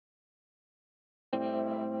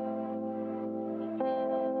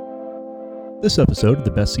This episode of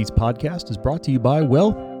the Best Seats podcast is brought to you by,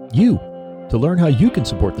 well, you. To learn how you can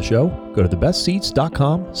support the show, go to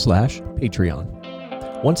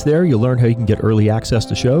thebestseats.com/Patreon. Once there, you'll learn how you can get early access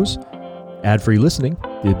to shows, ad-free listening,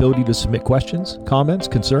 the ability to submit questions, comments,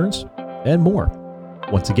 concerns, and more.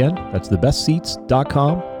 Once again, that's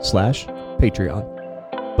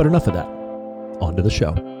thebestseats.com/Patreon. But enough of that. On to the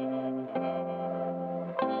show.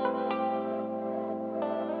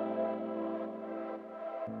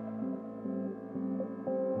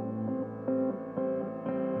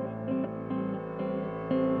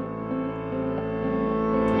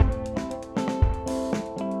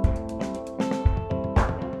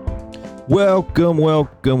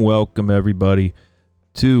 Welcome, everybody,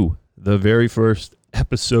 to the very first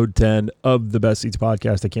episode 10 of the Best Seats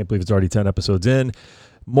podcast. I can't believe it's already 10 episodes in.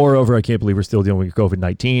 Moreover, I can't believe we're still dealing with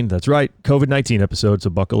COVID-19. That's right, COVID-19 episode, so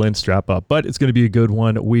buckle in, strap up. But it's going to be a good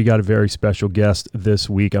one. We got a very special guest this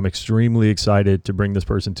week. I'm extremely excited to bring this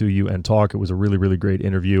person to you and talk. It was a really, really great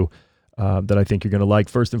interview that I think you're going to like.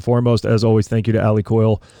 First and foremost, as always, thank you to Allie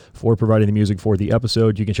Coyle for providing the music for the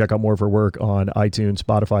episode. You can check out more of her work on iTunes,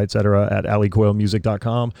 Spotify, etc. at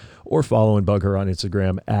alliecoylemusic.com or follow and bug her on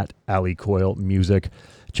Instagram at alliecoylemusic.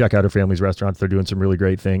 Check out her family's restaurants. They're doing some really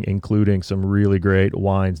great thing, including some really great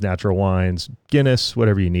wines, natural wines, Guinness,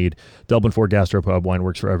 whatever you need. Dublin 4 Gastropub, wine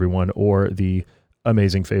works for everyone, or the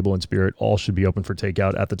amazing Fable and Spirit. All should be open for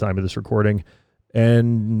takeout at the time of this recording.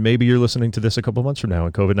 And maybe you're listening to this a couple months from now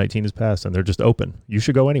and COVID-19 is passed and they're just open. You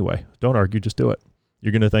should go anyway. Don't argue, just do it.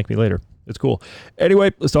 You're going to thank me later. It's cool.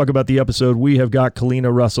 Anyway, let's talk about the episode. We have got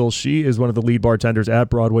Kalina Russel. She is one of the lead bartenders at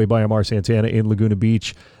Broadway by Amar Santana in Laguna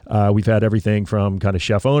Beach. We've had everything from kind of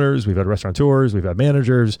chef owners. We've had restaurateurs. We've had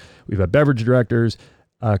managers. We've had beverage directors.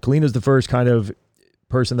 Kalina's the first kind of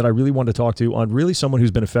person that I really want to talk to on really someone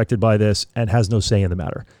who's been affected by this and has no say in the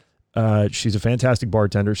matter. She's a fantastic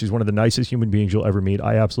bartender. She's one of the nicest human beings you'll ever meet.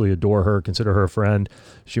 I absolutely adore her, consider her a friend.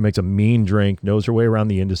 She makes a mean drink, knows her way around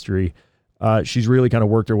the industry. She's really kind of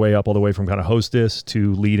worked her way up all the way from kind of hostess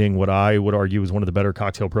to leading what I would argue is one of the better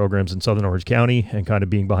cocktail programs in Southern Orange County and kind of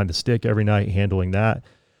being behind the stick every night, handling that.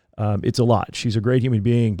 It's a lot. She's a great human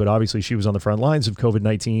being, but obviously she was on the front lines of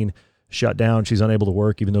COVID-19, shut down. She's unable to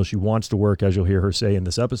work, even though she wants to work, as you'll hear her say in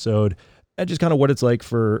this episode. And just kind of what it's like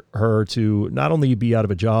for her to not only be out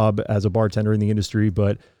of a job as a bartender in the industry,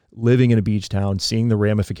 but living in a beach town, seeing the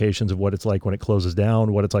ramifications of what it's like when it closes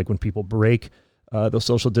down, what it's like when people break those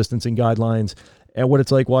social distancing guidelines, and what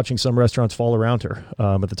it's like watching some restaurants fall around her.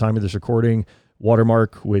 At the time of this recording,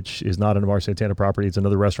 Watermark, which is not an Amar Santana property, it's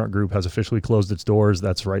another restaurant group, has officially closed its doors.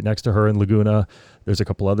 That's right next to her in Laguna. There's a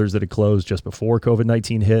couple others that had closed just before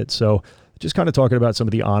COVID-19 hit. So just kind of talking about some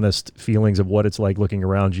of the honest feelings of what it's like looking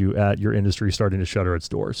around you at your industry starting to shutter its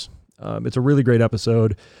doors. It's a really great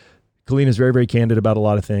episode. Kalina is very, very candid about a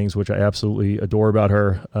lot of things, which I absolutely adore about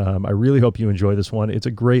her. I really hope you enjoy this one. It's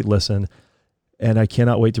a great listen, and I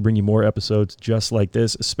cannot wait to bring you more episodes just like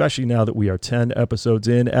this, especially now that we are 10 episodes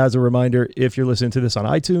in. As a reminder, if you're listening to this on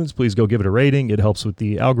iTunes, please go give it a rating. It helps with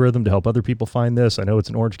the algorithm to help other people find this. I know it's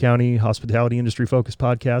an Orange County hospitality industry focused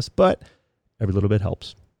podcast, but every little bit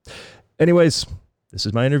helps. Anyways, this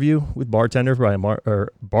is my interview with bartender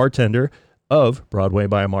of Broadway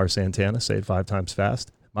by Amar Santana. Say it 5 times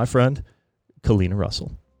fast. My friend, Kalina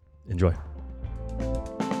Russel. Enjoy.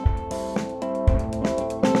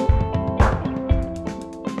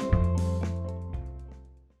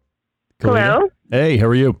 Kalina? Hello. Hey, how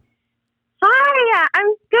are you? Hi,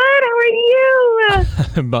 I'm good. How are you?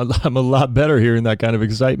 I'm a lot better hearing that kind of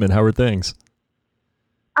excitement. How are things?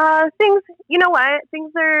 Things, you know what?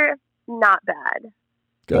 Things are not bad.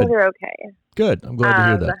 Good. Things are okay. Good. I'm glad to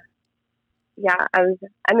hear that. Yeah, I was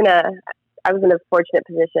in a fortunate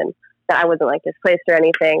position that I wasn't like displaced or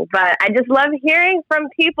anything, but I just love hearing from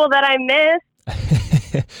people that I miss.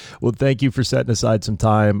 Well, thank you for setting aside some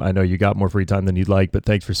time. I know you got more free time than you'd like, but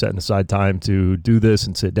thanks for setting aside time to do this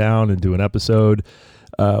and sit down and do an episode.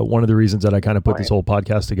 One of the reasons that I kind of put this whole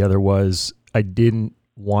podcast together was I didn't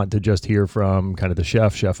want to just hear from kind of the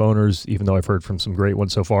chef owners, even though I've heard from some great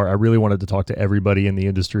ones so far. I really wanted to talk to everybody in the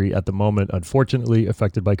industry at the moment, unfortunately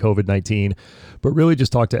affected by COVID-19, but really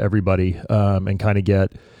just talk to everybody and kind of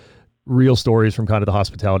get real stories from kind of the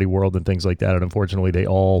hospitality world and things like that. And unfortunately, they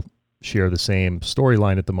all share the same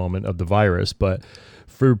storyline at the moment of the virus. But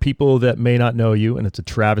for people that may not know you, and it's a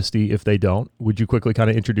travesty if they don't, would you quickly kind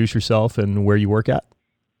of introduce yourself and where you work at?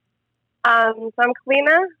 So I'm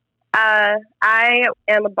Kalina. I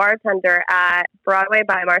am a bartender at Broadway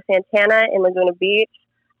by Amar Santana in Laguna Beach.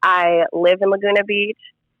 I live in Laguna Beach,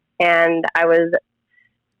 and I was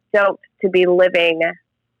stoked to be living.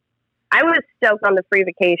 I was stoked on the free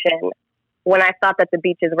vacation when I thought that the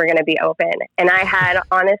beaches were going to be open. And I had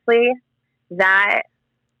honestly that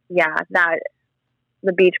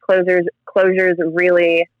the beach closures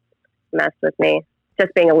really messed with me,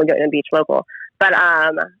 just being a Laguna Beach local. But I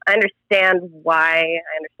understand why.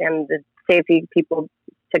 I understand the safety people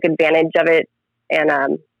took advantage of it, and I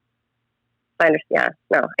understand. Yeah,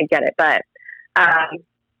 no, I get it. But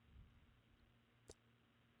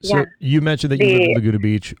so you mentioned that you live in Laguna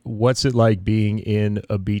Beach. What's it like being in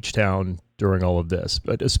a beach town during all of this,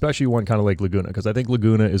 but especially one kind of like Laguna? Because I think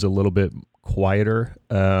Laguna is a little bit quieter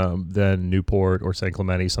than Newport or San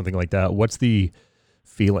Clemente, something like that. What's the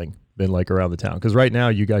feeling been like around the town? Because right now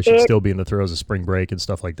you guys should still be in the throes of spring break and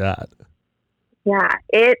stuff like that. Yeah,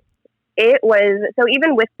 it was, so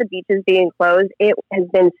even with the beaches being closed, it has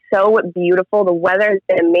been so beautiful. The weather has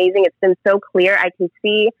been amazing. It's been so clear. I can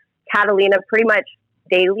see Catalina pretty much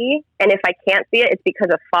daily, and if I can't see it, it's because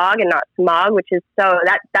of fog and not smog, which is so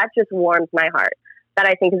that just warms my heart. That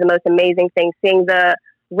I think is the most amazing thing, seeing the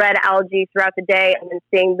red algae throughout the day and then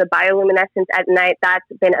seeing the bioluminescence at night. That's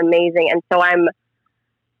been amazing. And so I'm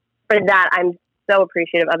so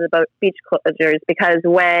appreciative of the beach closures, because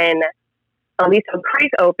when Aliso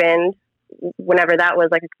Creek opened, whenever that was,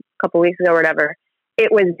 like a couple weeks ago or whatever,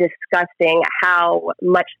 it was disgusting how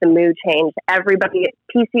much the mood changed. Everybody at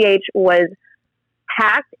PCH was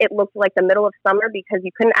packed. It looked like the middle of summer because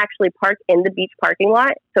you couldn't actually park in the beach parking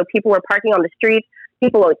lot. So people were parking on the streets.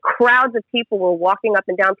 Crowds of people were walking up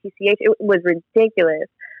and down PCH. It was ridiculous.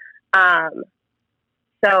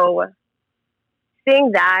 So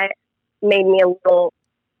seeing that made me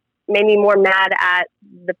more mad at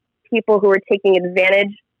the people who were taking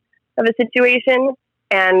advantage of a situation,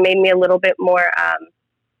 and made me a little bit more,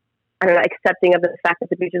 accepting of the fact that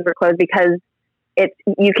the beaches were closed, because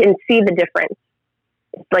you can see the difference.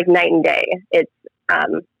 It's like night and day. It's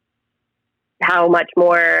how much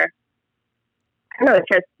more, it's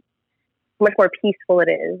just much more peaceful it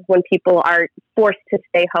is when people are forced to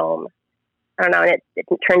stay home. And it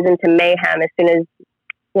turns into mayhem as soon as,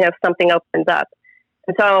 something opens up.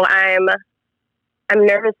 And so I'm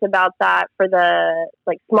nervous about that for the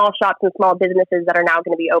small shops and small businesses that are now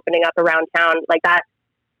going to be opening up around town. Like that,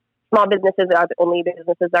 small businesses are the only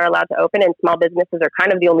businesses that are allowed to open, and small businesses are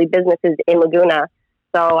kind of the only businesses in Laguna.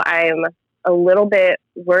 So I'm a little bit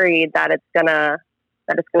worried that it's gonna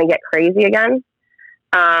get crazy again.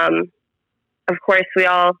 Of course, we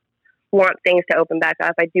all want things to open back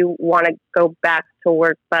up. I do want to go back to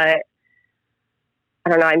work, but I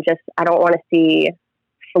don't know. I don't want to see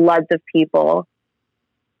floods of people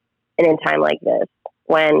in a time like this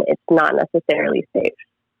when it's not necessarily safe.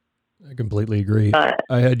 I completely agree.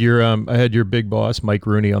 I had your big boss, Mike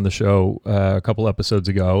Rooney, on the show a couple episodes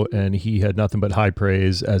ago, and he had nothing but high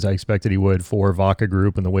praise, as I expected he would, for Vaca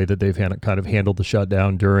Group and the way that they've kind of handled the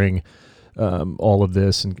shutdown during all of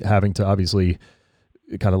this, and having to obviously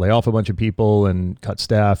kind of lay off a bunch of people and cut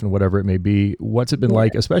staff and whatever it may be. What's it been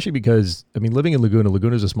like, especially because, living in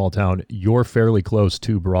Laguna is a small town. You're fairly close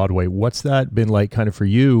to Broadway. What's that been like kind of for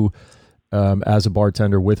you as a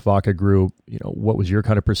bartender with Vaca Group? What was your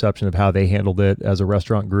kind of perception of how they handled it as a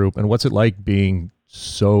restaurant group? And what's it like being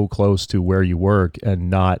so close to where you work and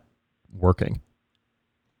not working?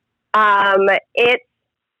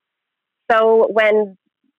 So when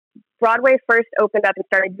Broadway first opened up and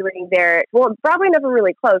started doing Broadway never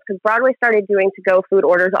really closed, because Broadway started doing to-go food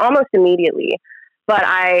orders almost immediately.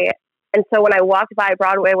 And so when I walked by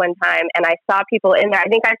Broadway one time and I saw people in there, I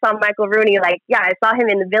think I saw Michael Rooney, I saw him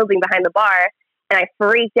in the building behind the bar, and I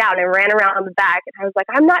freaked out and ran around the back, and I was like,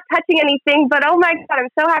 I'm not touching anything, but oh my God, I'm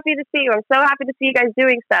so happy to see you. I'm so happy to see you guys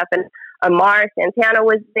doing stuff. And Amar Santana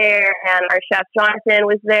was there, and our chef Jonathan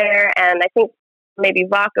was there, and I think maybe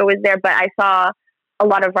Vaca was there, but I saw a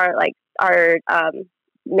lot of our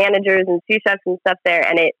managers and sous chefs and stuff there,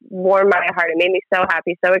 and it warmed my heart. It made me so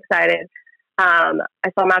happy, so excited. I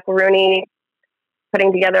saw Michael Rooney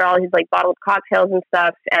putting together all his bottled cocktails and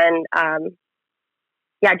stuff, and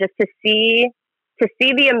just to see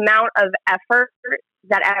the amount of effort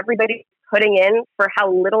that everybody's putting in for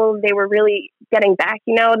how little they were really getting back.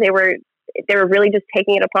 They were really just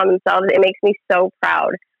taking it upon themselves. It makes me so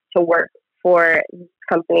proud to work for this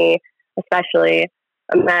company, especially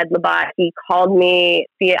Ahmed Labat. He called me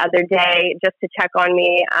the other day just to check on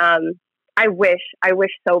me. I wish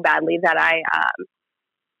so badly that I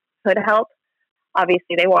could help.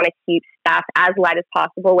 Obviously, they want to keep staff as light as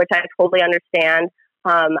possible, which I totally understand.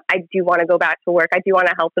 I do want to go back to work. I do want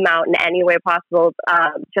to help them out in any way possible,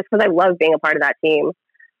 just because I love being a part of that team.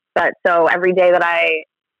 But so every day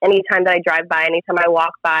anytime that I drive by, anytime I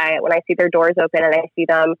walk by, when I see their doors open and I see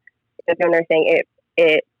them doing their thing,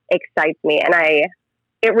 it excites me. And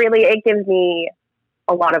it gives me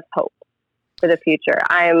a lot of hope for the future.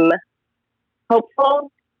 I'm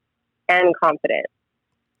hopeful and confident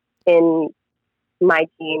in my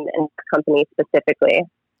team and company specifically.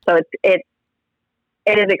 So it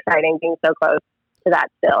is exciting being so close to that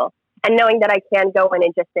still, and knowing that I can go in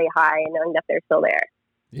and just say hi, and knowing that they're still there.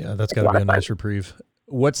 Yeah, that's got to be a nice reprieve.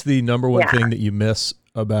 What's the number one thing that you miss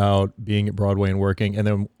about being at Broadway and working? And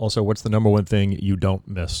then also, what's the number one thing you don't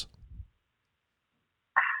miss?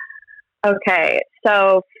 Okay,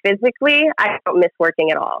 so physically, I don't miss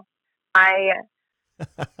working at all. I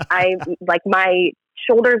like, my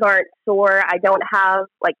shoulders aren't sore. I don't have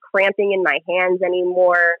like cramping in my hands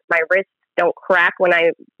anymore. My wrists don't crack when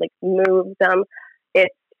I like move them.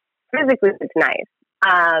 It's physically, it's nice.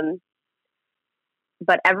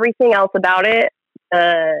 But everything else about it,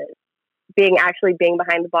 being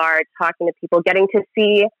behind the bar, talking to people, getting to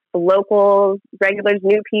see the locals, regulars,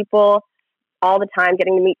 new people all the time,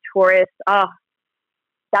 getting to meet tourists. Oh,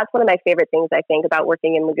 that's one of my favorite things, I think, about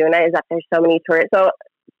working in Laguna, is that there's so many tourists. So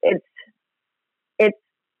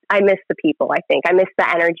I miss the people, I think. I miss the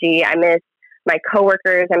energy. I miss my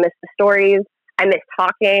coworkers. I miss the stories. I miss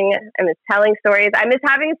talking. I miss telling stories. I miss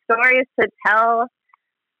having stories to tell.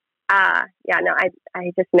 I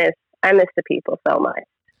miss the people so much.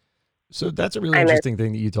 So that's a really interesting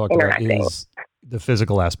thing that you talked about, is the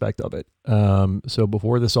physical aspect of it. So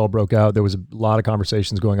before this all broke out, there was a lot of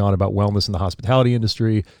conversations going on about wellness in the hospitality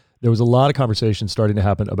industry. There was a lot of conversations starting to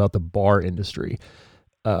happen about the bar industry.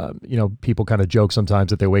 People kind of joke sometimes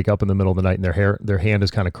that they wake up in the middle of the night and their hand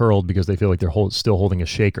is kind of curled because they feel like they're still holding a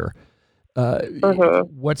shaker. Are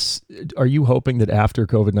you hoping that after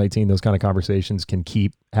COVID-19, those kind of conversations can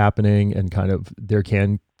keep happening and kind of there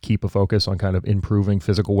can keep a focus on kind of improving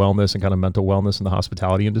physical wellness and kind of mental wellness in the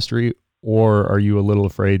hospitality industry? Or are you a little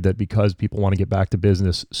afraid that because people want to get back to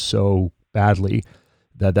business so badly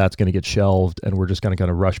that that's going to get shelved and we're just going to kind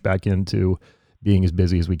of rush back into being as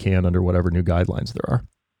busy as we can under whatever new guidelines there are?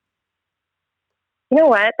 You know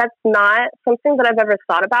what? That's not something that I've ever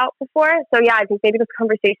thought about before. So yeah, I think maybe those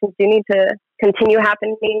conversations do need to continue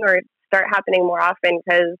happening or start happening more often,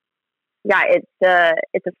 because it's a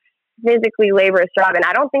physically laborious job, and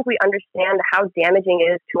I don't think we understand how damaging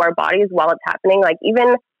it is to our bodies while it's happening. Like,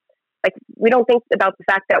 even like, we don't think about the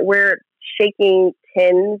fact that we're shaking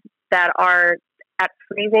tins that are at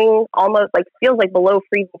freezing, almost like feels like below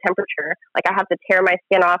freezing temperature. Like, I have to tear my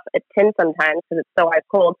skin off a tin sometimes because it's so ice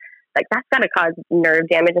cold. Like, that's got to cause nerve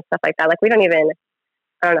damage and stuff like that. Like, I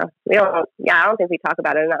don't think we talk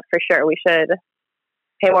about it enough, for sure. We should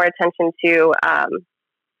pay more attention to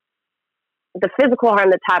the physical harm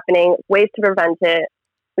that's happening, ways to prevent it.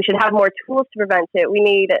 We should have more tools to prevent it.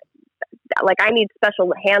 I need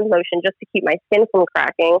special hand lotion just to keep my skin from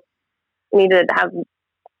cracking. We need to have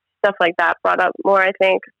stuff like that brought up more, I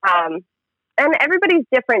think. And everybody's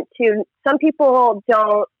different too. Some people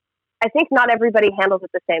don't, I think not everybody handles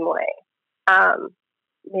it the same way.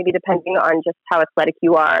 Maybe depending on just how athletic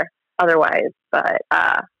you are otherwise. But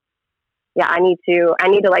I need to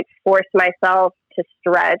like force myself to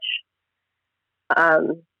stretch.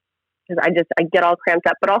 Because I get all cramped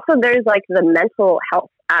up. But also there's like the mental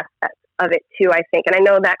health aspect of it too, I think. And I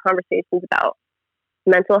know that conversations about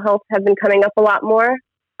mental health have been coming up a lot more.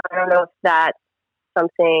 I don't know if that's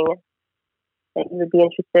something that you would be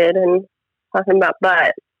interested in talking about,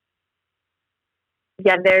 but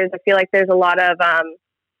yeah, I feel like there's a lot of,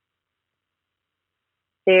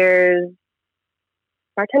 bartending's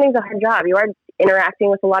a hard job. You are interacting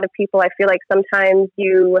with a lot of people. I feel like sometimes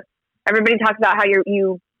everybody talks about how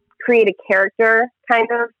you create a character kind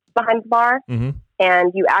of behind the bar, mm-hmm.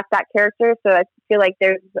 and you act that character. So I feel like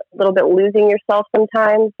there's a little bit losing yourself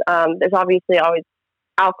sometimes. There's obviously always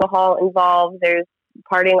alcohol involved. There's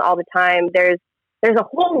partying all the time. There's a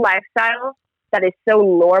whole lifestyle that is so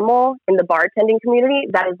normal in the bartending community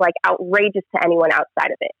that is like outrageous to anyone outside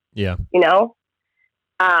of it. Yeah.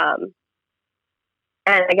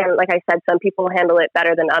 And again, like I said, some people handle it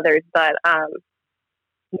better than others, but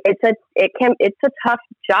it's a tough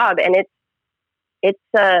job, and it's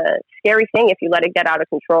a scary thing if you let it get out of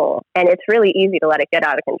control. And it's really easy to let it get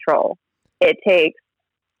out of control. I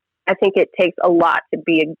think it takes a lot of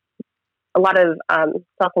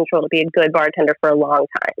self-control to be a good bartender for a long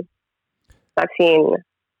time. I've seen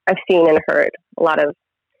and heard a lot of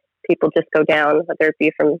people just go down, whether it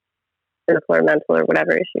be from physical or mental or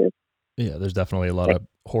whatever issues. Yeah, there's definitely a lot of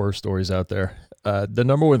horror stories out there. The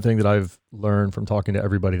number one thing that I've learned from talking to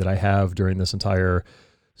everybody that I have during this entire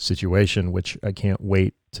situation, which I can't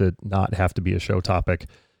wait to not have to be a show topic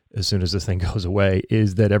as soon as this thing goes away,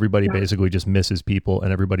 is that everybody basically just misses people,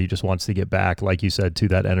 and everybody just wants to get back, like you said, to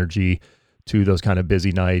that energy, to those kind of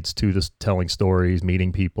busy nights, to this telling stories,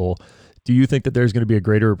 meeting people. Do you think that there's going to be a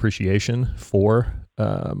greater appreciation for,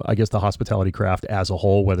 I guess, the hospitality craft as a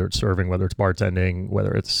whole, whether it's serving, whether it's bartending,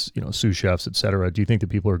 whether it's, sous chefs, et cetera? Do you think that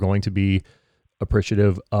people are going to be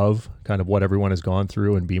appreciative of kind of what everyone has gone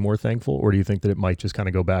through and be more thankful? Or do you think that it might just kind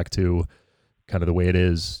of go back to kind of the way it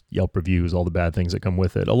is, Yelp reviews, all the bad things that come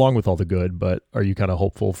with it, along with all the good? But are you kind of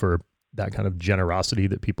hopeful for that kind of generosity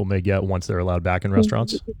that people may get once they're allowed back in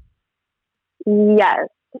restaurants? Yes,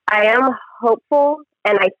 I am hopeful,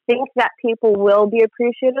 and I think that people will be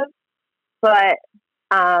appreciative. But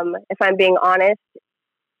if I'm being honest,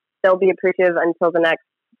 they'll be appreciative until the next,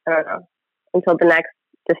 until the next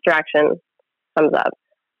distraction comes up.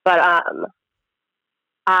 But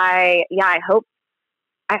I hope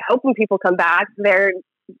when people come back, they're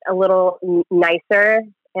a little nicer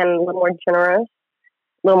and a little more generous,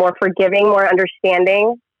 a little more forgiving, more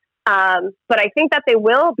understanding. But I think that they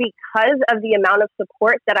will, because of the amount of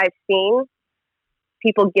support that I've seen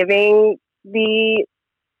people giving the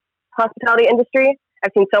hospitality industry.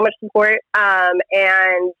 I've seen so much support. And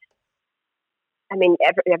I mean,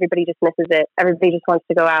 everybody just misses it. Everybody just wants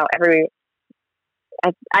to go out.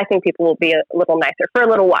 I think people will be a little nicer for a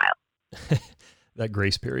little while. That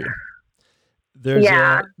grace period. There's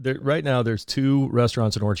right now there's 2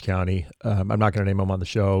 restaurants in Orange County. I'm not going to name them on the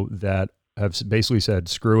show, that have basically said,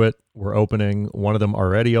 screw it, we're opening. One of them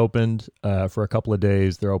already opened for a couple of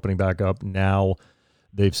days. They're opening back up now.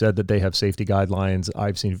 They've said that they have safety guidelines.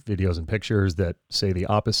 I've seen videos and pictures that say the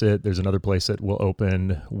opposite. There's another place that will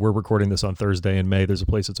open. We're recording this on Thursday in May. There's a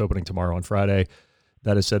place that's opening tomorrow on Friday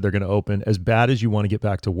that has said they're going to open. As bad as you want to get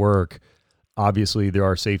back to work, obviously there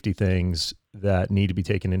are safety things that need to be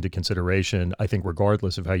taken into consideration, I think,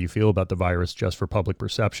 regardless of how you feel about the virus, just for public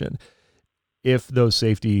perception. If those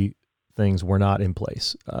safety things were not in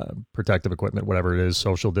place, protective equipment, whatever it is,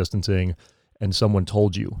 social distancing, and someone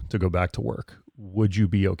told you to go back to work, would you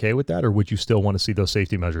be okay with that, or would you still want to see those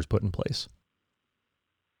safety measures put in place?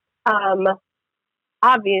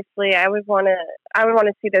 Obviously, I would want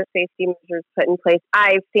to see those safety measures put in place.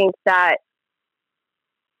 I think that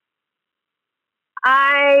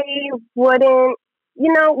I wouldn't,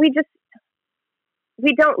 we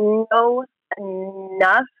don't know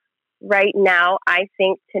enough right now, I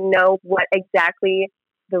think, to know what exactly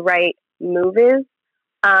the right move is.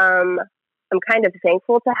 I'm kind of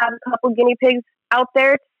thankful to have a couple guinea pigs out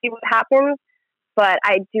there to see what happens, but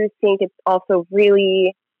I do think it's also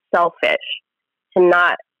really selfish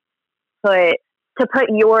to put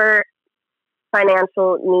your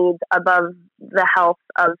financial needs above the health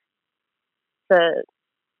of the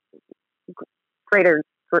greater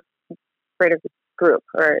group,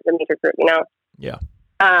 or the major group, Yeah.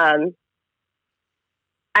 I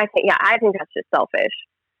think that's just selfish.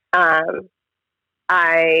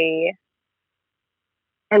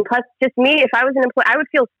 And plus, just me, if I was an employee, I would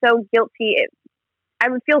feel so guilty. I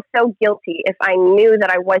would feel so guilty if I knew that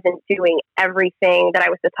I wasn't doing everything that I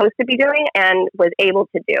was supposed to be doing and was able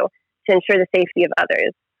to do to ensure the safety of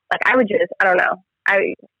others. Like, I would just, I don't know.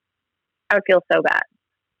 I would feel so bad.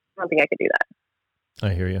 I don't think I could do that.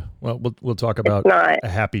 I hear you. Well, we'll talk about a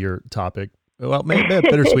happier topic. Well, maybe a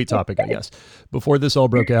bittersweet topic, I guess. Before this all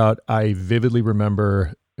broke out, I vividly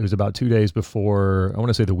remember it was about 2 days before, I want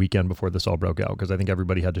to say the weekend before this all broke out, because I think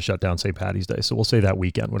everybody had to shut down St. Patty's Day. So we'll say that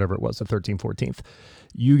weekend, whatever it was, the 13th, 14th.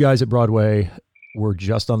 You guys at Broadway were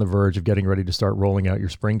just on the verge of getting ready to start rolling out your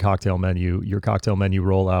spring cocktail menu. Your cocktail menu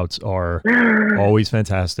rollouts are always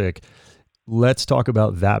fantastic. Let's talk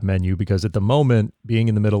about that menu, because at the moment, being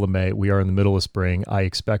in the middle of May, we are in the middle of spring. I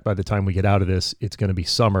expect by the time we get out of this, it's going to be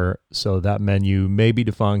summer. So that menu may be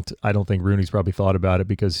defunct. I don't think Rooney's probably thought about it,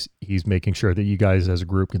 because he's making sure that you guys as a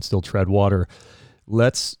group can still tread water.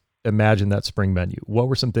 Let's imagine that spring menu. What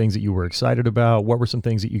were some things that you were excited about? What were some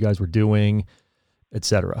things that you guys were doing,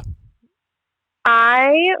 etc.?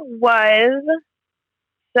 I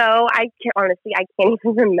can't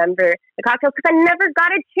even remember the cocktails, because I never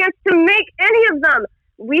got a chance to make any of them.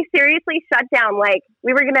 We seriously shut down. I think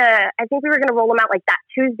we were going to roll them out like that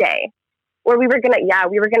Tuesday, or we were going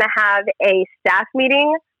to have a staff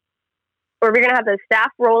meeting, or we were going to have the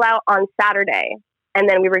staff rollout on Saturday. And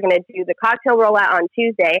then we were going to do the cocktail rollout on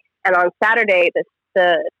Tuesday. And on Saturday,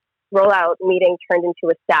 the rollout meeting turned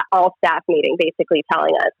into all staff meeting, basically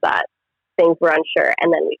telling us that things were unsure.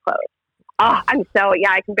 And then we closed. Oh, I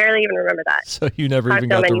can barely even remember that. So you never even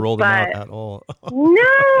got to roll them out at all. No,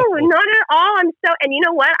 not at all. And you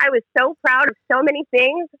know what? I was so proud of so many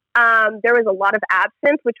things. There was a lot of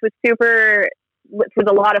absence, which was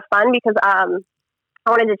a lot of fun, because I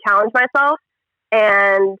wanted to challenge myself.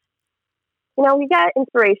 And, we get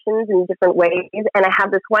inspirations in different ways. And I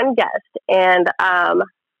have this one guest, and I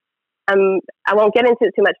won't get into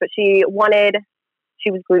it too much, but she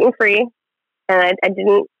was gluten free, and I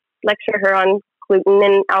didn't lecture her on gluten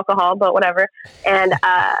and alcohol, but whatever. And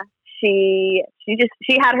she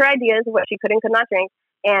had her ideas of what she could and could not drink,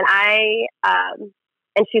 and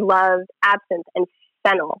and she loved absinthe and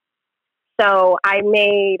fennel. So I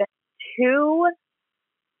made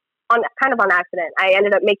kind of on accident. I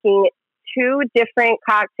ended up making 2 different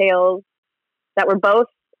cocktails that were both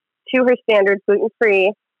to her standards, gluten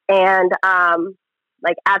free, and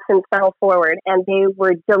like absinthe fennel forward, and they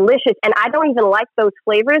were delicious. And I don't even like those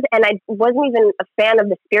flavors, and I wasn't even a fan of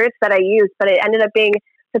the spirits that I used, but it ended up being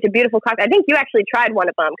such a beautiful cocktail. I think you actually tried one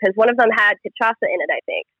of them, because one of them had cachaça in it, I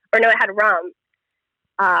think. Or no, it had rum.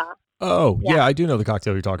 Yeah, I do know the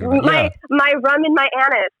cocktail you're talking about. My rum and my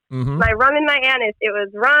anise. Mm-hmm. My rum and my anise. It was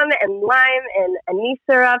rum and lime and anise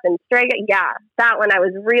syrup and strega. Yeah, that one I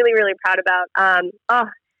was really, really proud about.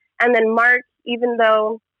 And then Mark, even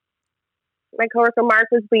though my coworker Mark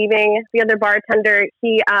was leaving, the other bartender,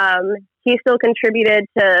 he still contributed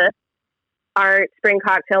to our spring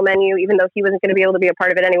cocktail menu, even though he wasn't going to be able to be a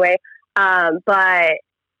part of it anyway. But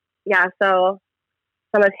yeah, so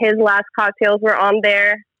some of his last cocktails were on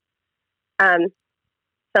there.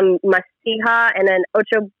 Some Mastija and an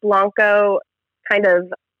Ocho Blanco kind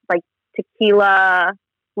of like tequila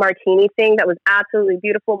martini thing that was absolutely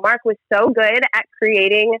beautiful. Mark was so good at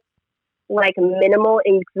creating like minimal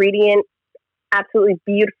ingredient, absolutely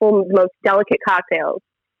beautiful, most delicate cocktails.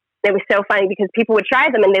 It was so funny because people would try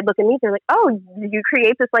them and they'd look at me, they're like, "Oh, did you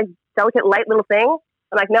create this like delicate, light little thing?"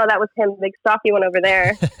 I'm like, "No, that was him, big stocky one over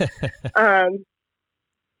there." But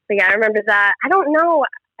yeah, I remember that. I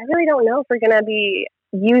really don't know if we're going to be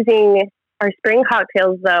using our spring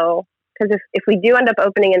cocktails though, because if we do end up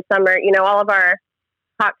opening in summer, all of our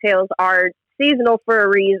cocktails are seasonal for a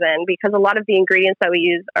reason, because a lot of the ingredients that we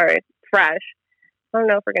use are fresh. I don't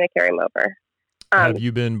know if we're going to carry them over. Have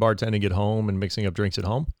you been bartending at home and mixing up drinks at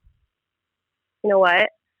home? You know what?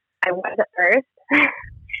 I was at first,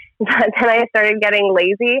 but then I started getting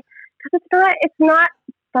lazy because it's not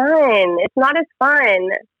fun. It's not as fun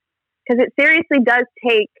because it seriously does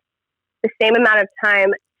take the same amount of time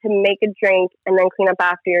to make a drink and then clean up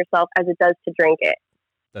after yourself as it does to drink it.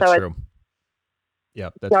 That's true. Yeah,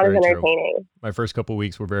 that's not very as entertaining. True. My first couple of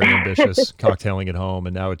weeks were very ambitious cocktailing at home,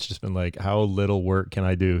 and now it's just been like, how little work can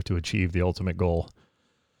I do to achieve the ultimate goal?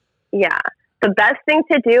 Yeah. The best thing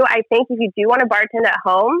to do, I think, if you do want to bartend at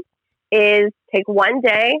home, is take one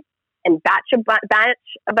day and batch a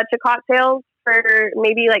bunch of cocktails for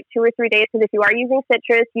maybe like 2 or 3 days. Because if you are using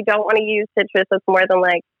citrus, you don't want to use citrus that's more than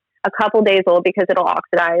like a couple days old because it'll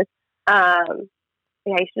oxidize. You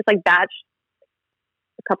should just like batch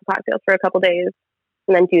a couple cocktails for a couple days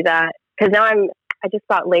and then do that. Because now I just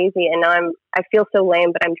got lazy and now I feel so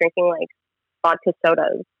lame, but I'm drinking like vodka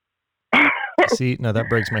sodas. See, now that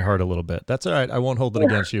breaks my heart a little bit. That's all right. I won't hold it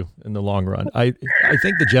against you in the long run. I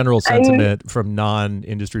think the general sentiment from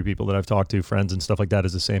non-industry people that I've talked to, friends and stuff like that,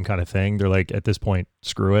 is the same kind of thing. They're like, at this point,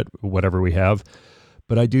 screw it, whatever we have.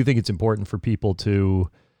 But I do think it's important for people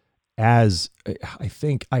to, I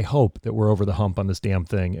hope that we're over the hump on this damn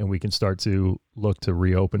thing and we can start to look to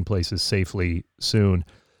reopen places safely soon.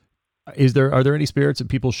 Are there any spirits that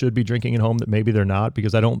people should be drinking at home that maybe they're not?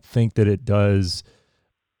 Because I don't think that it does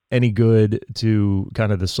any good to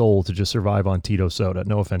kind of the soul to just survive on Tito soda.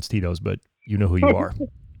 No offense, Tito's, but you know who you are.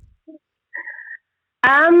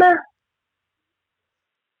 I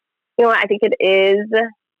think it is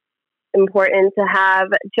important to have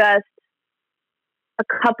just a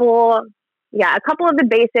couple of the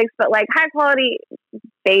basics, but like high quality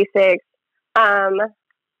basics.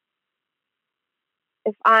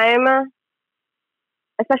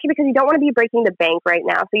 Especially because you don't want to be breaking the bank right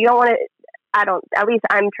now. So you don't want to, at least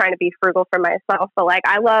I'm trying to be frugal for myself, but like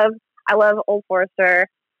I love Old Forester.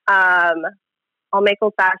 I'll make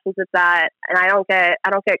old fashions with that, and I don't get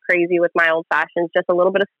crazy with my old fashions. Just a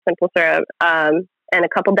little bit of simple syrup, and a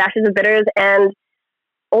couple dashes of bitters. And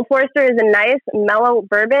Old Forester is a nice mellow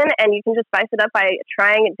bourbon, and you can just spice it up by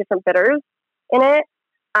trying different bitters in it,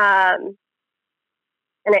 and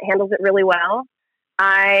it handles it really well.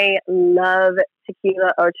 I love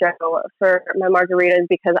tequila ocho for my margaritas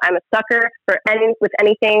because I'm a sucker for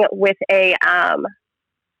anything with a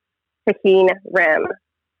Tajin rim.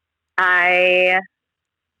 And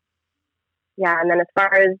then as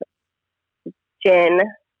far as gin,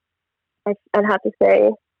 I'd have to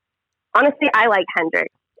say, honestly, I like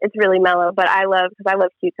Hendrick's. It's really mellow, but I love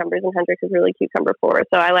cucumbers, and Hendrick's is really cucumber forward.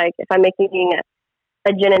 So I like, if I'm making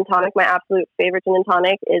a gin and tonic, my absolute favorite gin and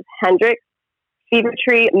tonic is Hendrick's Fever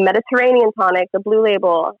Tree Mediterranean tonic, the Blue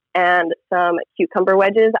Label, and some cucumber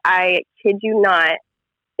wedges. I kid you not,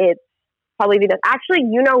 it's probably the best. Actually,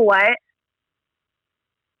 you know what?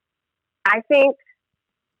 I think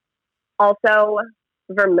also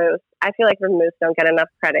vermouth. I feel like vermouth don't get enough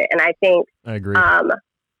credit, and I think I agree. A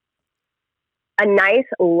nice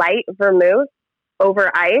light vermouth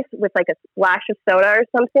over ice with like a splash of soda or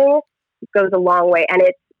something goes a long way. And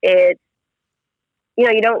it's it's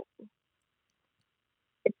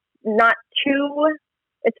not too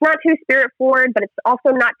spirit forward, but it's also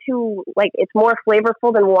not too, like, it's more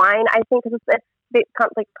flavorful than wine, I think, because it's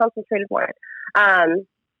like concentrated wine.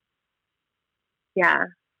 Yeah,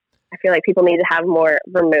 I feel like people need to have more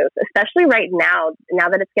vermouth, especially right now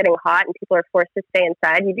that it's getting hot and people are forced to stay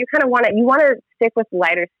inside. You do kind of want to stick with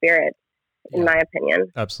lighter spirits, in my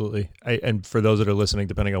opinion. Absolutely. And for those that are listening,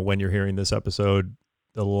 depending on when you're hearing this episode,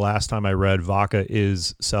 the last time I read, Vodka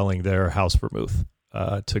is selling their house vermouth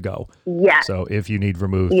to go. Yeah. So if you need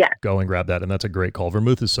vermouth, go and grab that. And that's a great call.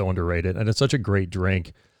 Vermouth is so underrated, and it's such a great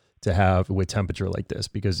drink to have with temperature like this,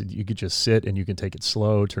 because you could just sit and you can take it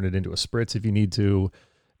slow, turn it into a spritz if you need to.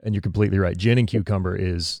 And you're completely right. Gin and cucumber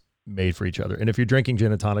is made for each other. And if you're drinking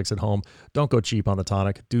gin and tonics at home, don't go cheap on the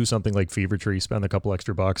tonic. Do something like Fever Tree, spend a couple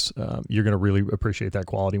extra bucks. You're going to really appreciate that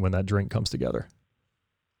quality when that drink comes together.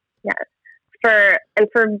 Yes. For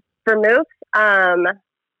vermouth,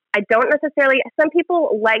 I don't necessarily, some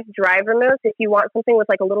people like dry vermouth. If you want something with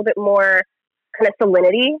like a little bit more kind of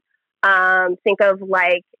salinity, think of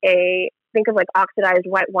oxidized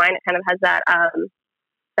white wine. It kind of has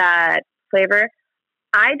that flavor.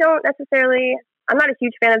 I'm not a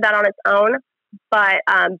huge fan of that on its own, but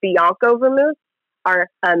Bianco vermouth are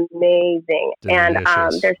amazing. Delicious.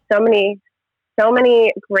 And there's so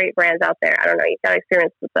many great brands out there. I don't know, you've got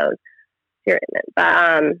experience with those. But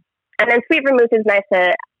and then sweet vermouth is nice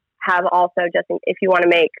to have also, just if you want to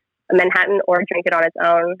make a Manhattan or drink it on its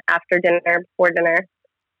own after dinner, before dinner.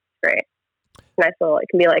 Great. It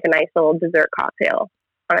can be like a nice little dessert cocktail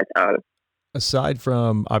on its own. Aside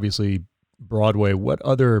from obviously Broadway, what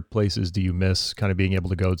other places do you miss kind of being able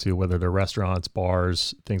to go to, whether they're restaurants,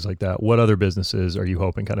 bars, things like that? What other businesses are you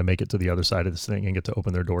hoping kind of make it to the other side of this thing and get to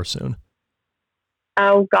open their doors soon?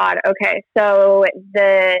 Oh God. Okay. So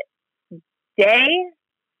the day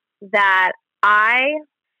that I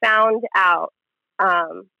found out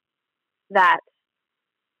that,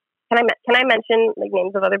 can I mention like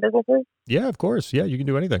names of other businesses? Yeah, of course. Yeah, you can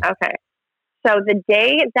do anything. Okay. So the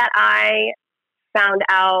day that I found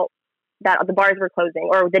out that the bars were closing,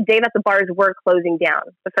 or the day that the bars were closing down,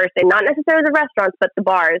 the first day, not necessarily the restaurants, but the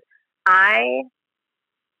bars, I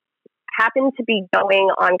happened to be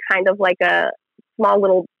going on kind of like a small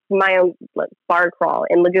little, my own bar crawl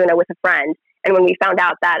in Laguna with a friend. And when we found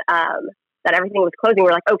out that everything was closing,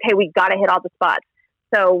 we're like, okay, we got to hit all the spots.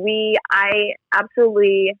 So I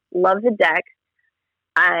absolutely love the deck,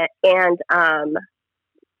 and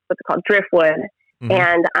what's it called? Driftwood. Mm-hmm.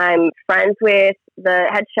 And I'm friends with the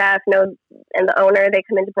head chef, and the owner. They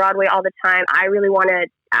come into Broadway all the time. I really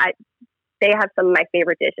they have some of my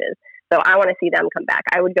favorite dishes, so I want to see them come back.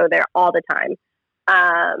 I would go there all the time.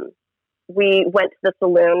 We went to the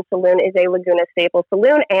Saloon. Saloon is a Laguna staple.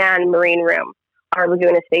 Saloon and Marine Room are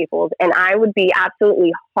Laguna staples, and I would be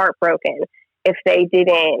absolutely heartbroken if they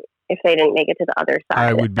didn't make it to the other side.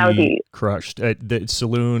 I would be crushed. The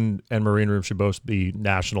Saloon and Marine Room should both be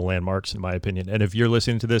national landmarks, in my opinion. And if you're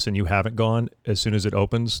listening to this and you haven't gone, as soon as it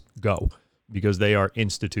opens, go, because they are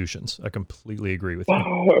institutions. I completely agree with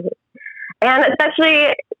you. And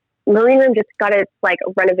especially Marine Room just got its like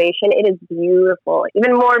renovation. It is beautiful,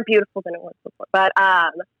 even more beautiful than it was before. But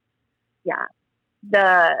yeah,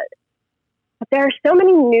 but there are so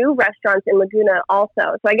many new restaurants in Laguna also.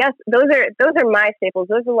 So I guess those are my staples.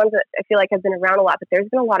 Those are the ones that I feel like have been around a lot, but there's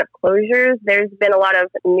been a lot of closures. There's been a lot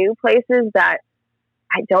of new places that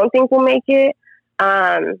I don't think will make it.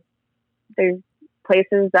 There's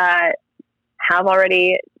places that have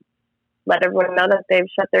already let everyone know that they've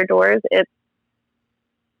shut their doors. I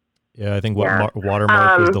think Watermark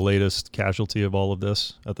was the latest casualty of all of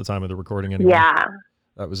this at the time of the recording anyway. Yeah.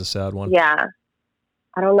 That was a sad one. Yeah.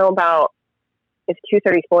 I don't know about if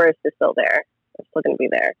 234 is still there. It's still going to be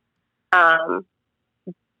there.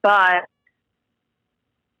 But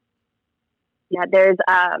yeah, there's,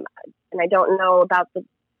 and I don't know about the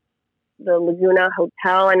Laguna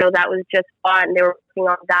Hotel. I know that was just bought and they were working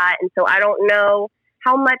on that. And so I don't know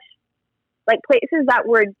how much, like places that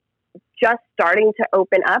were just starting to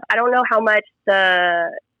open up, I don't know how much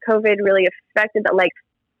the COVID really affected them. Like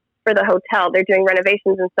for the hotel, they're doing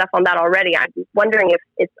renovations and stuff on that already. I'm wondering if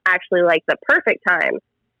it's actually like the perfect time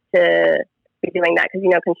to be doing that. Cause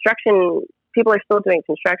construction people are still doing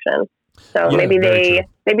construction. So Yeah, maybe very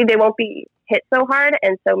they won't be hit so hard.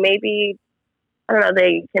 And so maybe, I don't know,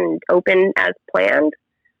 they can open as planned.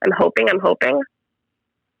 I'm hoping.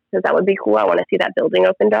 Because that would be cool. I want to see that building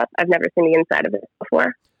opened up. I've never seen the inside of it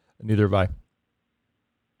before. Neither have I.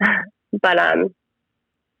 But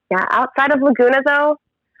yeah, outside of Laguna though,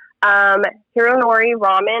 Hironori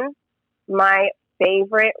Ramen, my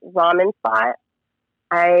favorite ramen spot.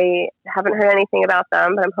 I haven't heard anything about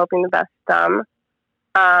them, but I'm hoping the best them.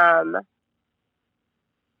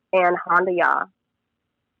 And Honda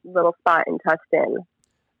little spot in Tustin.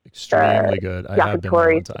 Extremely good. I have been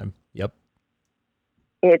there one time. Yep.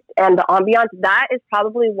 And the ambiance, that is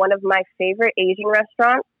probably one of my favorite Asian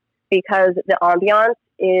restaurants because the ambiance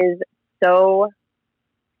is so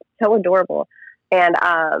adorable. And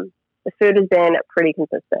the food has been pretty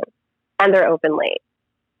consistent. And they're open late.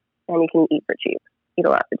 And you can eat a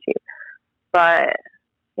lot for cheap. But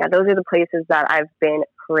yeah, those are the places that I've been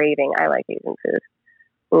craving. I like Asian food.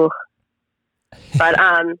 Ooh. But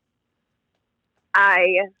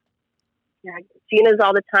Gina's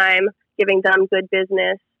all the time, giving them good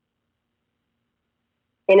business.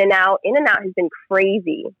 In-N-Out has been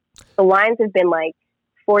crazy. The lines have been like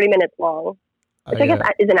 40 minutes long, which I guess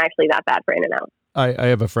isn't actually that bad for In-N-Out. I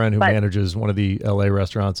have a friend who manages one of the LA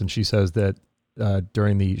restaurants, and she says that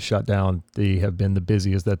during the shutdown, they have been the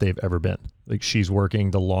busiest that they've ever been. Like, she's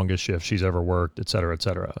working the longest shift she's ever worked, et cetera, et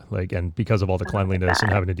cetera. Like, and because of all the cleanliness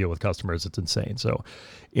and having to deal with customers, it's insane. So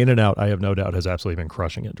In-N-Out, I have no doubt, has absolutely been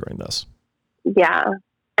crushing it during this. Yeah.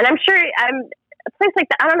 And I'm sure a place like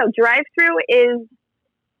that, I don't know, drive-through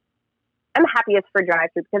I'm happiest for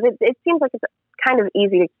drive-through because it seems like it's kind of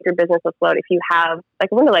easy to keep your business afloat. If you have like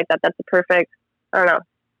a window like that, that's a perfect, I don't know,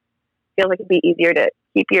 feels like it'd be easier to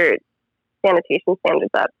keep your sanitation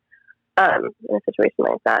standards up in a situation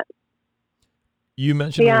like that. You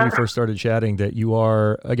mentioned when we first started chatting that you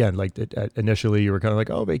are, again, like initially you were kind of like,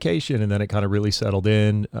 oh, vacation, and then it kind of really settled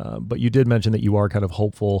in. But you did mention that you are kind of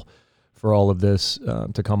hopeful for all of this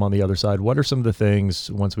to come on the other side. What are some of the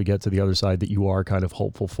things, once we get to the other side, that you are kind of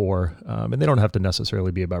hopeful for? And they don't have to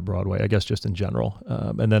necessarily be about Broadway, I guess, just in general.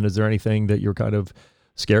 And then is there anything that you're kind of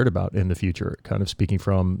scared about in the future, kind of speaking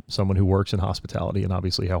from someone who works in hospitality and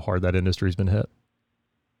obviously how hard that industry's been hit?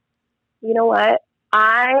 You know what?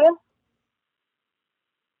 I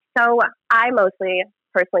mostly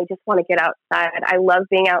personally just want to get outside. I love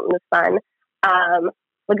being out in the sun.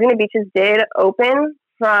 Laguna Beaches did open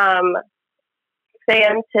from 6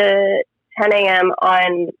 a.m. to 10 a.m.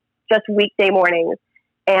 on just weekday mornings.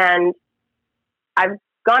 And I've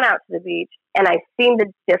gone out to the beach and I've seen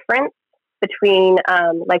the difference between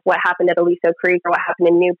like what happened at Aliso Creek or what happened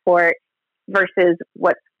in Newport versus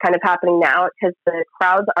what's kind of happening now, because the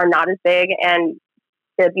crowds are not as big and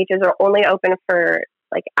the beaches are only open for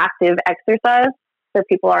like active exercise, so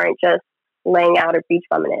people aren't just laying out or beach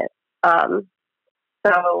bumming it.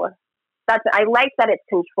 So I like that it's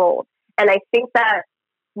controlled, and I think that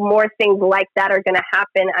more things like that are going to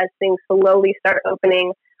happen as things slowly start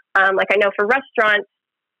opening. Like I know for restaurants,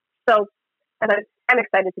 so I'm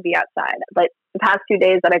excited to be outside. But the past 2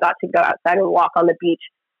 days that I got to go outside and walk on the beach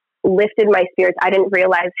lifted my spirits. I didn't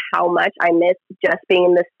realize how much I missed just being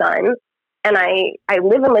in the sun. And I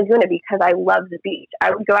live in Laguna because I love the beach. I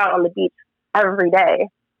would go out on the beach every day.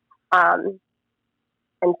 And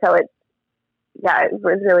so it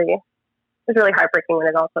was really heartbreaking when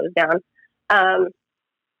it all closed down.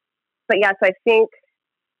 But yeah, so I think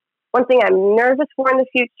one thing I'm nervous for in the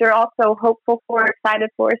future, also hopeful for, excited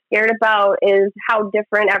for, scared about, is how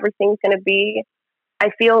different everything's going to be. I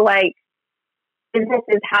feel like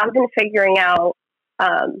businesses have been figuring out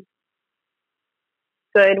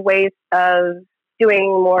good ways of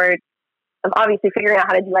doing more, of obviously figuring out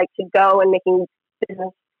how to do like to go and making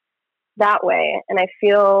business that way. And I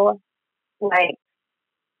feel like,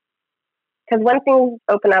 because when things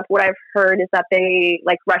open up, what I've heard is that they,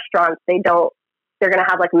 like restaurants, they're going to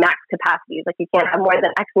have like max capacities. Like you can't have more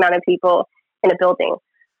than X amount of people in a building.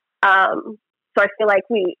 So I feel like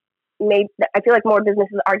more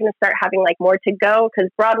businesses are going to start having like more to go,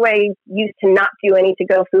 because Broadway used to not do any to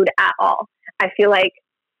go food at all. I feel like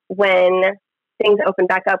when things open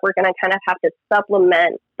back up, we're going to kind of have to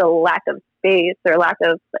supplement the lack of space or lack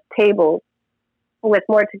of tables with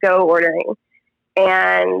more to go ordering.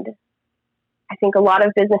 And I think a lot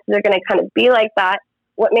of businesses are going to kind of be like that.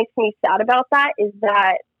 What makes me sad about that is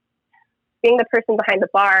that being the person behind the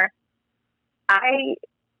bar, I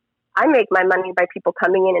make my money by people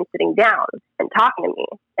coming in and sitting down and talking to me.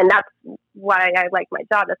 And that's why I like my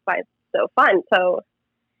job. That's why it's so fun. So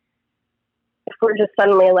if we're just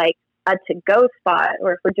suddenly like a to-go spot,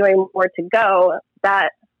 or if we're doing more to go,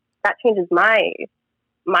 that that changes my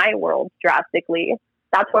world drastically.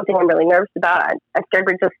 That's one thing I'm really nervous about. I'm scared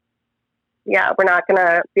we're not going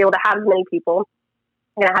to be able to have as many people.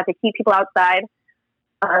 I'm going to have to keep people outside.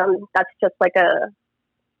 That's just like a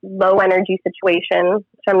low energy situation,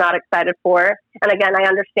 which I'm not excited for. And again, I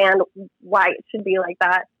understand why it should be like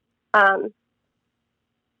that. I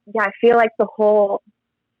feel like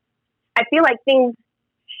things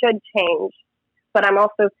should change, but I'm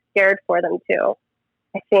also scared for them too.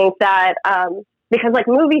 I think that, because like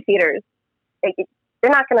movie theaters,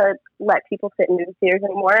 they're not going to let people sit in movie theaters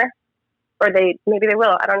anymore, or maybe they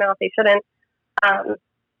will. I don't know if they shouldn't.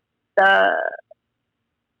 The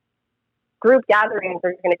group gatherings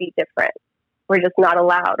are going to be different. We're just not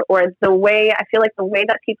allowed. Or I feel like the way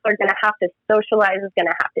that people are going to have to socialize is going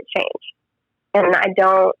to have to change. And I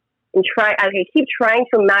keep trying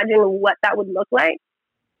to imagine what that would look like,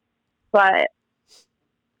 but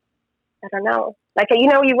I don't know. Like, you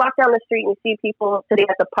walk down the street and you see people sitting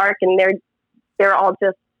at the park and they're all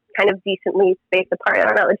just kind of decently spaced apart. I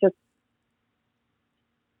don't know. It's just,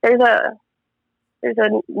 there's a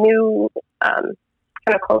new kind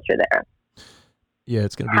of culture there. Yeah,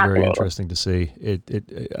 it's going to be very interesting to see.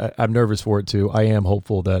 I'm nervous for it too. I am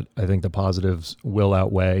hopeful that I think the positives will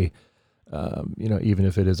outweigh, even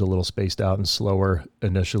if it is a little spaced out and slower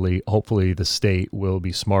initially. Hopefully the state will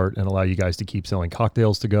be smart and allow you guys to keep selling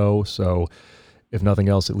cocktails to go. So if nothing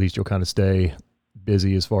else, at least you'll kind of stay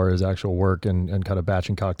busy as far as actual work and kind of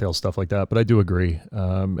batching cocktails, stuff like that. But I do agree.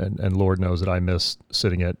 And Lord knows that I miss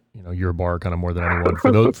sitting at, your bar kind of more than anyone.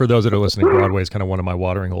 For those that are listening, Broadway is kind of one of my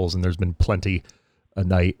watering holes, and there's been plenty a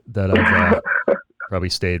night that I've probably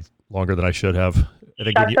stayed longer than I should have.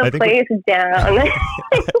 Shut the place down.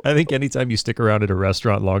 I think anytime you stick around at a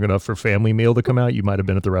restaurant long enough for family meal to come out, you might have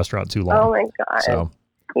been at the restaurant too long. Oh my God. So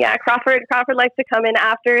yeah, Crawford likes to come in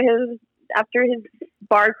after his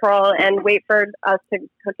bar crawl and wait for us to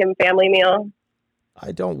cook him family meal.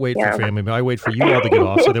 I don't wait for family meal. I wait for you all to get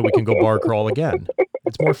off so that we can go bar crawl again.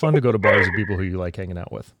 It's more fun to go to bars with people who you like hanging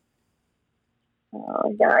out with.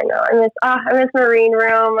 Oh yeah, I know. I miss Marine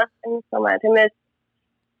Room. I miss so much. I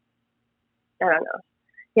don't know.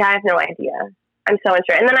 Yeah, I have no idea. I'm so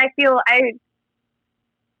unsure. And then I feel I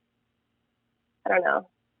don't know.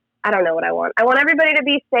 I don't know what I want. I want everybody to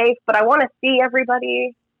be safe, but I want to see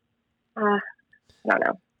everybody. I don't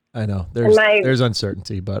know. I know there's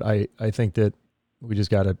uncertainty, but I think that we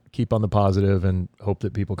just got to keep on the positive and hope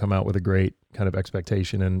that people come out with a great kind of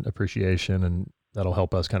expectation and appreciation, and that'll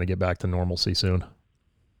help us kind of get back to normalcy soon.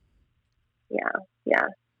 Yeah.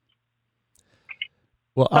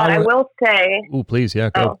 Well, but I will say. Oh, please, yeah,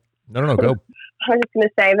 go. No, go. I was just going to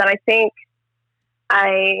say that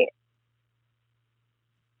I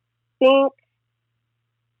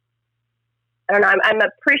don't know. I'm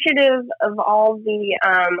appreciative of all the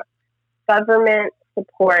government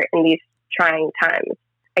support in these trying times,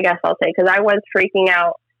 I guess I'll say, because I was freaking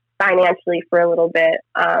out financially for a little bit.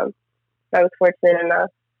 I was fortunate enough,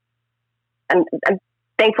 and I'm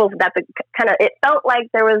thankful that it felt like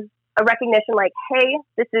there was a recognition, like, hey,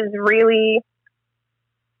 this is really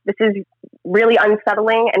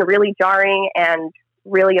unsettling and really jarring and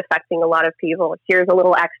really affecting a lot of people. Here's a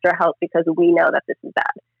little extra help because we know that this is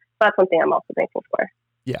bad. So that's one thing I'm also thankful for.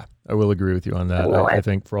 Yeah, I will agree with you on that. I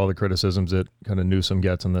think for all the criticisms that kind of Newsom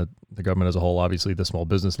gets and the government as a whole, obviously the small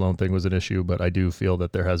business loan thing was an issue, but I do feel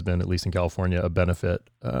that there has been, at least in California, a benefit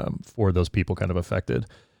for those people kind of affected,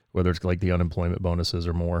 whether it's like the unemployment bonuses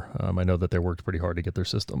or more. I know that they worked pretty hard to get their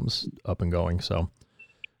systems up and going, so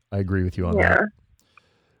I agree with you on that.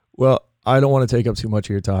 Well, I don't want to take up too much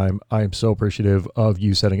of your time. I am so appreciative of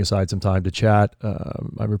you setting aside some time to chat.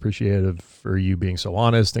 I'm appreciative for you being so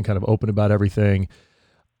honest and kind of open about everything.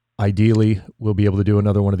 Ideally, we'll be able to do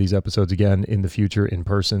another one of these episodes again in the future in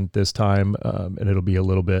person this time, and it'll be a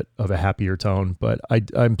little bit of a happier tone. But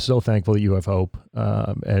I'm so thankful that you have hope,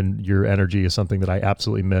 and your energy is something that I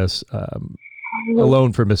absolutely miss,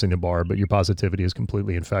 alone for missing the bar, but your positivity is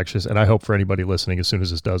completely infectious. And I hope for anybody listening, as soon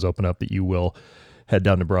as this does open up, that you will head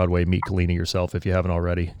down to Broadway, meet Kalina yourself if you haven't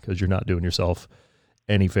already, because you're not doing yourself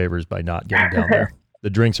any favors by not getting down there.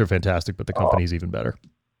 The drinks are fantastic, but the company's even better.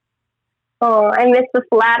 Oh, I miss the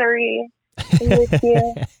flattery. I miss you.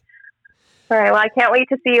 All right. Well, I can't wait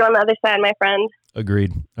to see you on the other side, my friend.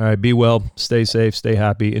 Agreed. All right. Be well. Stay safe. Stay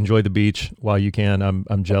happy. Enjoy the beach while you can.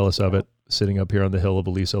 I'm jealous of it. Sitting up here on the hill of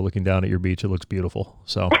Aliso, looking down at your beach. It looks beautiful.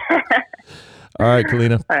 So, all right,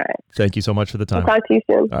 Kalina. All right. Thank you so much for the time. I'll talk to you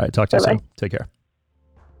soon. All right. Talk to you soon. Take care.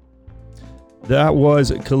 That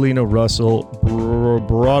was Kalina Russel,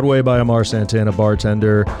 Broadway by Amar Santana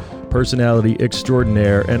bartender, personality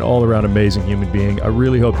extraordinaire, and all-around amazing human being. I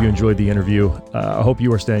really hope you enjoyed the interview. I hope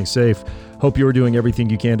you are staying safe. Hope you are doing everything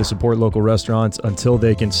you can to support local restaurants until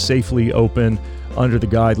they can safely open under the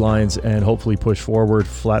guidelines and hopefully push forward,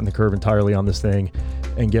 flatten the curve entirely on this thing,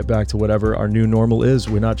 and get back to whatever our new normal is.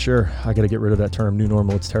 We're not sure. I got to get rid of that term, new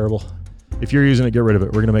normal. It's terrible. If you're using it, get rid of it.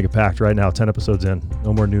 We're going to make a pact right now, 10 episodes in.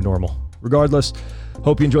 No more new normal. Regardless,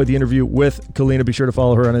 hope you enjoyed the interview with Kalina. Be sure to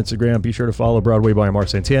follow her on Instagram. Be sure to follow Broadway by Mar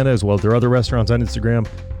Santana as well as their other restaurants on Instagram.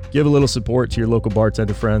 Give a little support to your local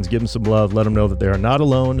bartender friends. Give them some love. Let them know that they are not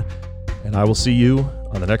alone. And I will see you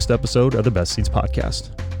on the next episode of the Best Seats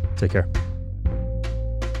Podcast. Take care.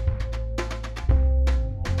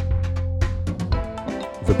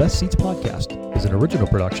 The Best Seats Podcast is an original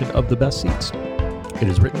production of The Best Seats. It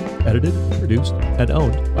is written, edited, produced, and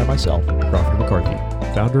owned by myself, Crawford McCarthy,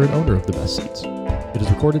 founder and owner of The Best Seats. It is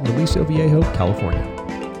recorded in Aliso Viejo, California.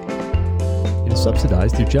 It is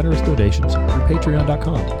subsidized through generous donations through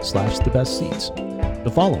patreon.com/thebestseats. The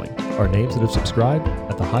following are names that have subscribed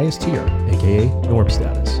at the highest tier, aka norm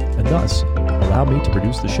status, and thus allow me to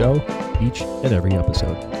produce the show each and every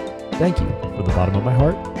episode. Thank you from the bottom of my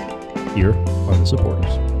heart. Here are the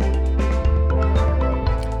supporters.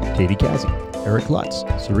 Katie Kazzy, Eric Lutz,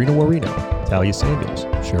 Serena Warino, Talia Samuels,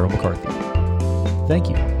 Cheryl McCarthy. Thank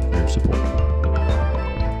you for your support.